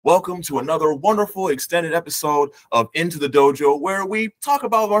Welcome to another wonderful extended episode of Into the Dojo, where we talk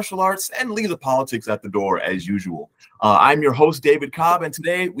about martial arts and leave the politics at the door as usual. I'm your host, David Cobb, and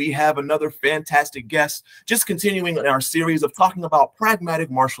today we have another fantastic guest, just continuing in our series of talking about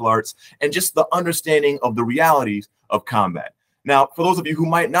pragmatic martial arts and just the understanding of the realities of combat. Now, for those of you who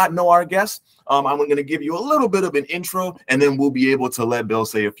might not know our guest, I'm going to give you a little bit of an intro, and then we'll be able to let Bill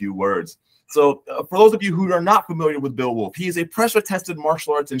say a few words. So for those of you who are not familiar with Bill Wolfe, he is a pressure-tested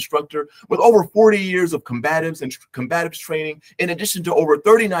martial arts instructor with over 40 years of combatives and combatives training, in addition to over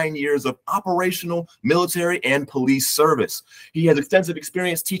 39 years of operational, military, and police service. He has extensive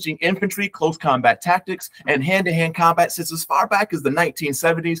experience teaching infantry, close combat tactics, and hand-to-hand combat since as far back as the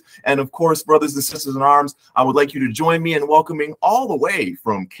 1970s. And of course, brothers and sisters in arms, I would like you to join me in welcoming all the way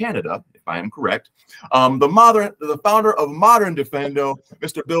from Canada, if I am correct, the founder of Modern Defendo,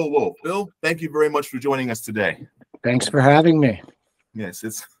 Mr. Bill Wolfe. Bill, thank you very much for joining us today. Thanks for having me. Yes,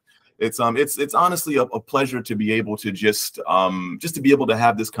 it's honestly a pleasure to be able to just to be able to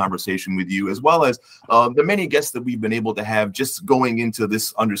have this conversation with you, as well as the many guests that we've been able to have just going into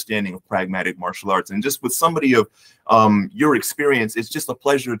this understanding of pragmatic martial arts. And just with somebody of your experience, it's just a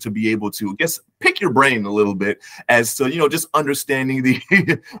pleasure to be able to pick your brain a little bit as to, just understanding the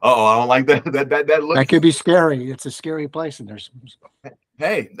oh, I don't like that look. That could be scary. It's a scary place, and there's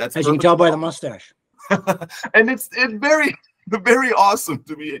hey, that's as you can tell by the mustache. And it's very awesome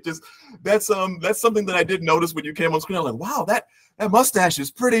to me. That's something that I did notice when you came on screen. I'm like, wow, that mustache is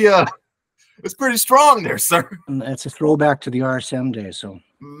pretty it's pretty strong there, sir. And that's a throwback to the RSM days. So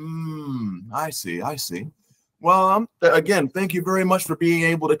I see. Well, again, thank you very much for being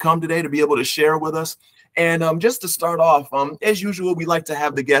able to come today to be able to share with us. And just to start off, as usual, we like to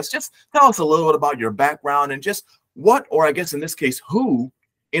have the guests just tell us a little bit about your background and just what, or I guess in this case, who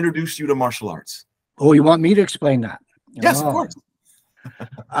introduced you to martial arts. Oh, you want me to explain that? Yes, of course.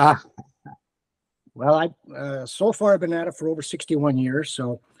 Well, I so far I've been at it for over 61 years.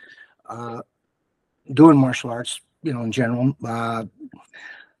 So doing martial arts, in general.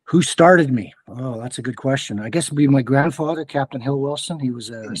 Who started me? Oh, that's a good question. I guess it'd be my grandfather, Captain Hill Wilson. He was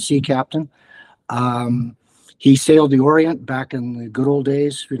a sea captain. He sailed the Orient back in the good old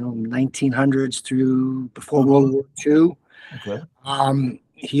days, 1900s through before World War II. Okay.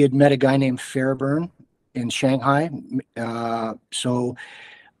 He had met a guy named Fairburn in Shanghai. So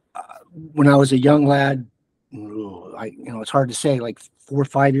when I was a young lad, it's hard to say, like 4 or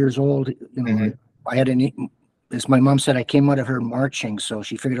 5 years old, I had as my mom said, I came out of her marching, so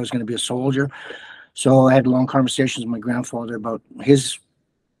she figured I was going to be a soldier. So I had long conversations with my grandfather about his,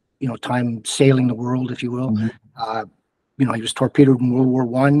 time sailing the world, if you will. He was torpedoed in World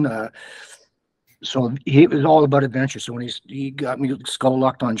War I. So it was all about adventure. So when he got me skull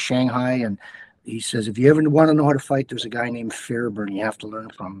locked on Shanghai, and he says, if you ever want to know how to fight, there's a guy named Fairburn you have to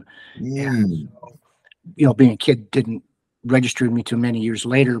learn from. And so, being a kid didn't register me too many years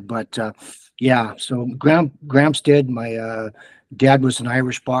later, but so Gramps did. My dad was an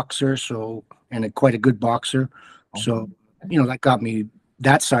Irish boxer, and quite a good boxer. So, that got me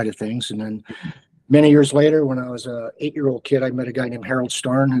that side of things. And then many years later, when I was an 8-year-old kid, I met a guy named Harold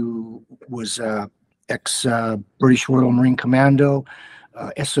Starn, who was ex-British Royal Marine Commando,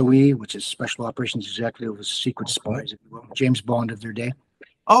 SOE, which is Special Operations Executive, was secret spies, if you will, James Bond of their day.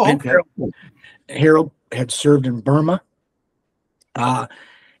 Oh, okay. Harold had served in Burma.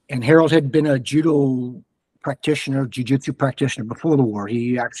 And Harold had been a judo practitioner, jiu-jitsu practitioner before the war.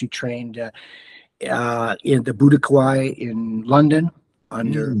 He actually trained in the Budokai in London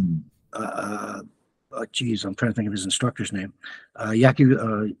under, I'm trying to think of his instructor's name.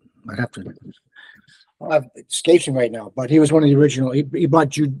 Yaki, I have to, it escapes me right now, but he was one of the original. He brought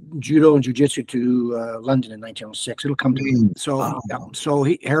judo and jiu-jitsu to London in 1906. It'll come to me. So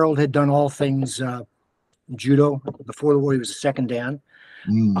Harold had done all things judo. Before the war, he was a second dan.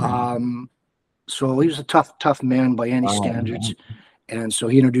 So he was a tough man by any standards. And so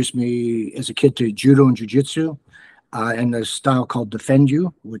he introduced me as a kid to judo and jiu-jitsu and the style called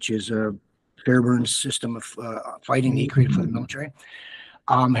Defendo, which is a Fairburn system of fighting he created for the military.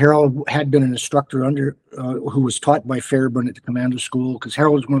 Harold had been an instructor who was taught by Fairburn at the commando school, because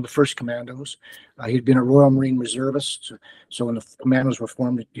Harold was one of the first commandos. He had been a Royal Marine reservist. So when the commandos were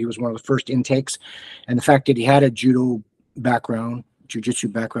formed, he was one of the first intakes. And the fact that he had a judo background, jiu-jitsu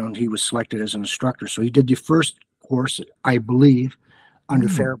background, he was selected as an instructor. So he did the first course, I believe, under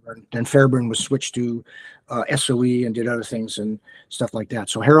Fairburn. Then Fairburn was switched to SOE and did other things and stuff like that.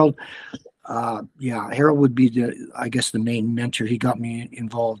 So Harold would be the main mentor. He got me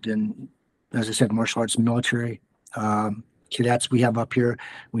involved in, as I said, martial arts, military. cadets we have up here.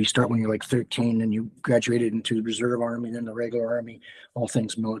 We start when you're like 13 and you graduated into the reserve army, then the regular army, all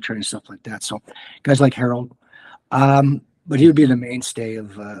things military and stuff like that. So guys like Harold, but he would be the mainstay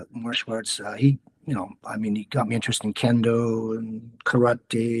of martial arts. He, you know, I mean, he got me interested in kendo and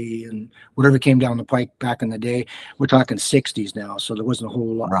karate and whatever came down the pike back in the day. We're talking 60s now, so there wasn't a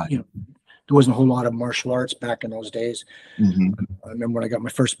whole lot, Right. you know, there wasn't a whole lot of martial arts back in those days. Mm-hmm. I remember when I got my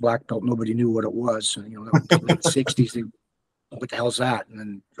first black belt, nobody knew what it was. So, you know, that was late 60s. They, what the hell's that? And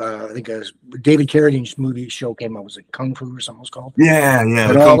then I think David Carradine's movie show came out. Was it Kung Fu or something it was called? Yeah, yeah.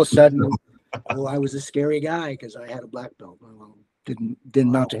 And all of a sudden, oh, I was a scary guy because I had a black belt. Well,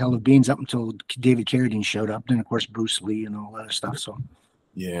 didn't mount to hell of beans up until David Carradine showed up. Then, of course, Bruce Lee and all that other stuff. So,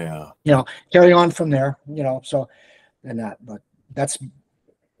 yeah, you know, carry on from there, you know, so, and that, but that's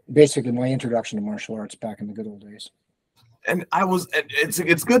basically my introduction to martial arts back in the good old days. And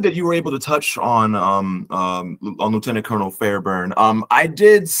it's good that you were able to touch on Lieutenant Colonel Fairburn.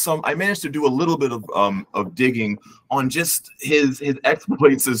 I managed to do a little bit of digging on just his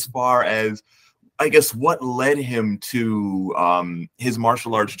exploits as far as, I guess, what led him to his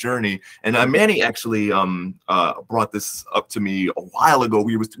martial arts journey. And Manny actually brought this up to me a while ago.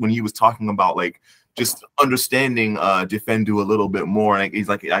 When he was talking about like just understanding Defendo a little bit more. And he's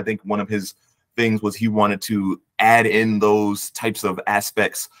like, I think one of his things was he wanted to add in those types of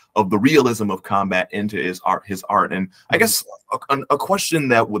aspects of the realism of combat into his art. And I guess a question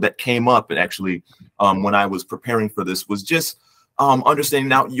that came up, and actually when I was preparing for this, was just understanding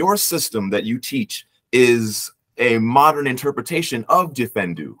now your system that you teach is a modern interpretation of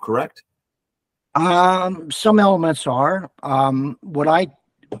Defendo, correct? Some elements are. What I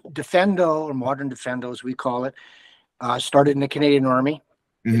Defendo, or Modern Defendo as we call it, started in the Canadian Army.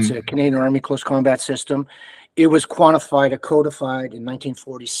 It's a Canadian Army close combat system. It was quantified or codified in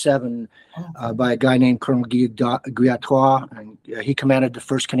 1947 by a guy named Colonel Guillotois, and he commanded the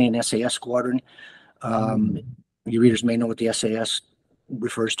 1st Canadian SAS Squadron. Your readers may know what the SAS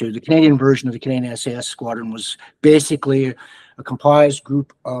refers to. The Canadian version of the Canadian SAS Squadron was basically a comprised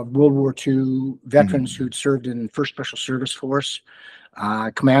group of World War II veterans who'd served in 1st Special Service Force,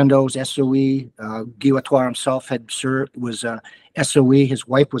 commandos, SOE. Guillotois himself was SOE. His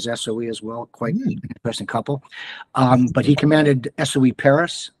wife was SOE as well. Quite interesting couple. But he commanded SOE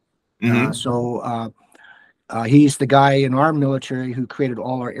Paris. So he's the guy in our military who created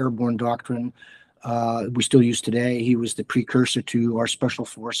all our airborne doctrine we still use today. He was the precursor to our special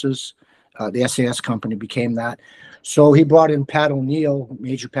forces. The SAS company became that. So he brought in Pat O'Neill,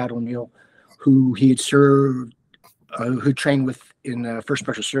 Major Pat O'Neill, who he had served, who trained with in the 1st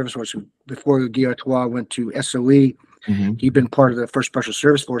Special Service Force. Before Guillotois went to SOE, he'd been part of the 1st Special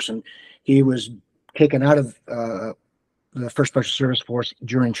Service Force, and he was taken out of the 1st Special Service Force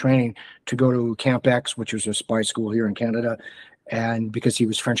during training to go to Camp X, which was a spy school here in Canada. And because he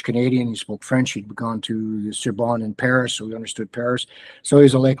was French Canadian, he spoke French. He'd gone to the Sorbonne in Paris, so he understood Paris. So he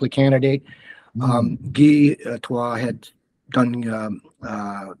was a likely candidate. Guillotois had done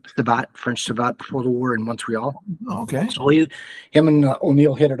French Savate before the war in Montreal. Okay. So him and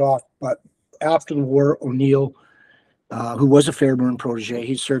O'Neill hit it off. But after the war, O'Neill, who was a Fairburn protege,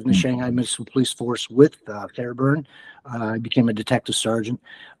 he served in the Shanghai Municipal Police Force with Fairburn. He became a detective sergeant.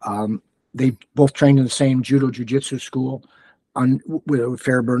 They both trained in the same judo jiu-jitsu school with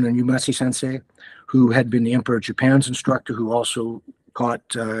Fairburn and Umesi Sensei, who had been the Emperor of Japan's instructor, who also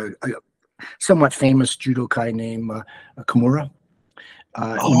taught a somewhat famous judokai named Kimura.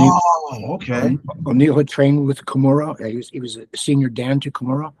 O'Neill had trained with Kimura. He was a senior Dan to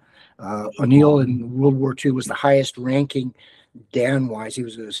Kimura. O'Neill in World War II was the highest ranking Dan-wise. He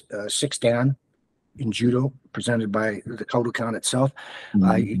was a 6th Dan in judo, presented by the Kodokan itself.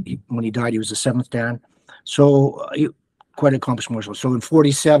 When he died, he was the 7th Dan. So quite accomplished martial. So in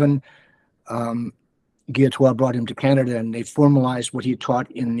 47, Guillotois brought him to Canada, and they formalized what he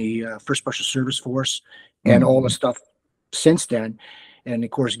taught in the 1st Special Service Force and all the stuff since then. And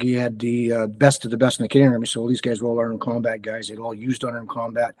of course, Guy had the best of the best in the Canadian Army. So all these guys were all unarmed combat guys. They'd all used unarmed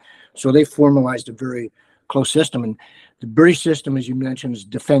combat. So they formalized a very close system. And the British system, as you mentioned, is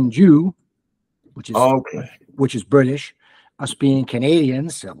Defend You, which is British. Us being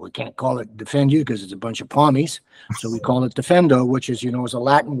Canadians, we can't call it Defend You because it's a bunch of pommies. So we call it Defendo, which is, is a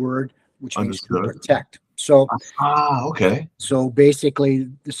Latin word, which means to protect. So, So basically,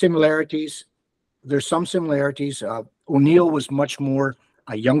 the similarities, there's some similarities. O'Neill was much more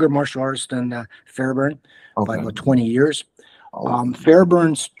a younger martial artist than Fairburn by about 20 years.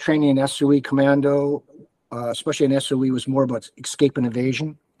 Fairburn's training in SOE Commando, especially in SOE, was more about escape and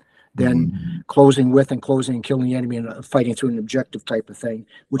evasion than closing with and closing and killing the enemy and fighting through an objective type of thing,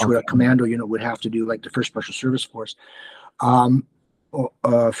 which what a commando unit would have to do, like the 1st Special Service Force.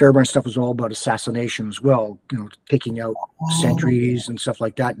 Fairbairn stuff was all about assassination as well, taking out sentries and stuff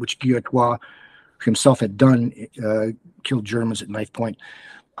like that, which Guillotin himself had done, killed Germans at knife point.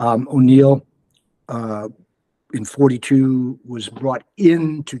 O'Neill in 42 was brought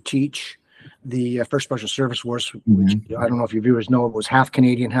in to teach the 1st Special Service Force, which I don't know if your viewers know, it was half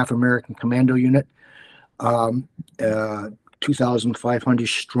Canadian, half American commando unit, 2,500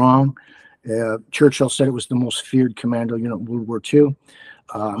 strong. Churchill said it was the most feared commando unit in World War II,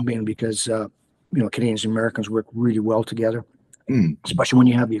 mainly because Canadians and Americans work really well together, especially when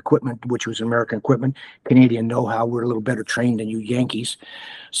you have the equipment, which was American equipment. Canadian know-how, we're a little better trained than you Yankees.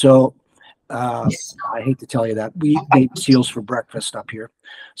 So I hate to tell you that. We ate seals for breakfast up here.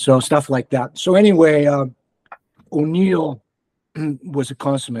 So stuff like that. So anyway, O'Neill was a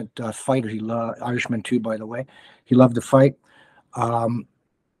consummate fighter. He loved Irishman too, by the way. He loved to fight.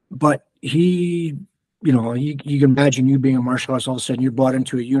 But he, you can imagine you being a martial artist, all of a sudden you're brought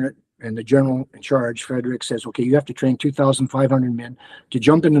into a unit and the general in charge, Frederick, says, okay, you have to train 2,500 men to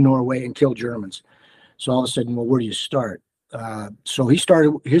jump into Norway and kill Germans. So all of a sudden, well, where do you start? So he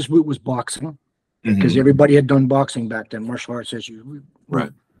started, his route was boxing, because everybody had done boxing back then. Martial arts, as you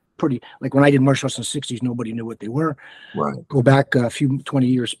pretty, like when I did martial arts in the 60s, nobody knew what they were. Go back a few 20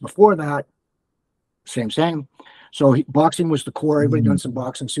 years before that, same. So boxing was the core. Everybody done some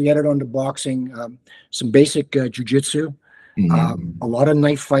boxing. So he added on to boxing, some basic jujitsu, a lot of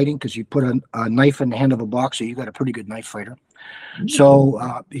knife fighting, because you put a knife in the hand of a boxer, you got a pretty good knife fighter. So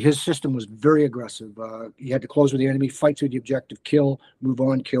his system was very aggressive. You had to close with the enemy, fight to the objective, kill, move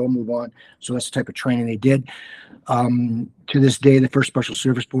on, kill, move on. So that's the type of training they did. To this day, the 1st Special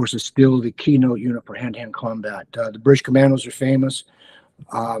Service Force is still the keynote unit for hand-to-hand combat. The British Commandos are famous.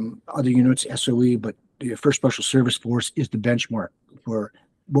 Other units, SOE, but the 1st Special Service Force is the benchmark for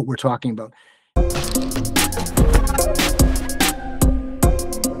what we're talking about.